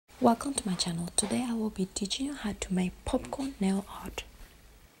Welcome to my channel. Today I will be teaching you how to make popcorn nail art.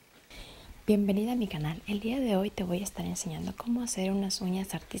 Bienvenida a mi canal. El día de hoy te voy a estar enseñando cómo hacer unas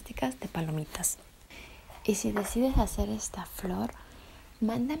uñas artísticas de palomitas. Y si decides hacer esta flor,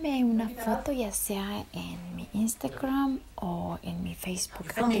 mándame una foto ya sea en mi Instagram o en mi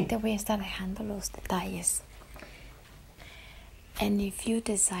Facebook. Aquí te voy a estar dejando los detalles. And if you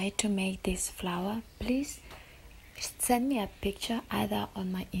decide to make this flower, please send me a picture either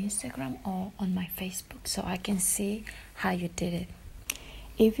on my Instagram or on my Facebook so I can see how you did it.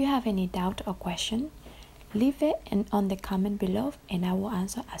 If you have any doubt or question, leave it on the comment below and I will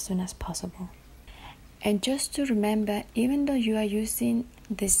answer as soon as possible. And just to remember, even though you are using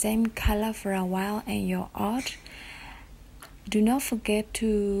the same color for a while in your art, do not forget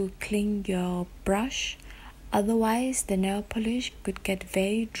to clean your brush. Otherwise, the nail polish could get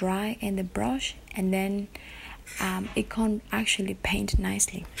very dry in the brush and then it can't actually paint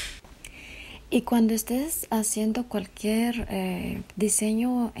nicely. Y cuando estés haciendo cualquier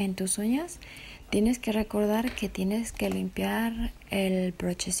diseño en tus uñas, tienes que recordar que tienes que limpiar el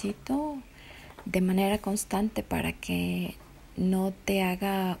brochecito de manera constante para que no te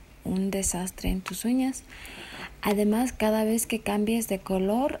haga un desastre en tus uñas. Además, cada vez que cambies de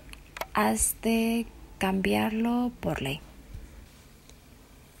color, has de cambiarlo por ley.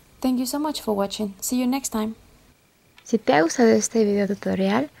 Thank you so much for watching. See you next time. Si te ha gustado este video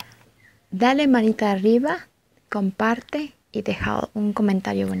tutorial, dale manita arriba, comparte y deja un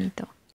comentario bonito.